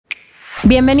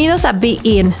Bienvenidos a Be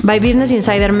In by Business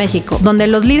Insider México, donde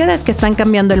los líderes que están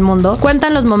cambiando el mundo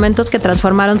cuentan los momentos que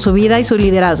transformaron su vida y su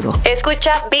liderazgo.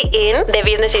 Escucha Be In de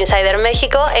Business Insider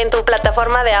México en tu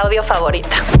plataforma de audio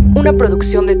favorita. Una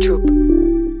producción de Troop.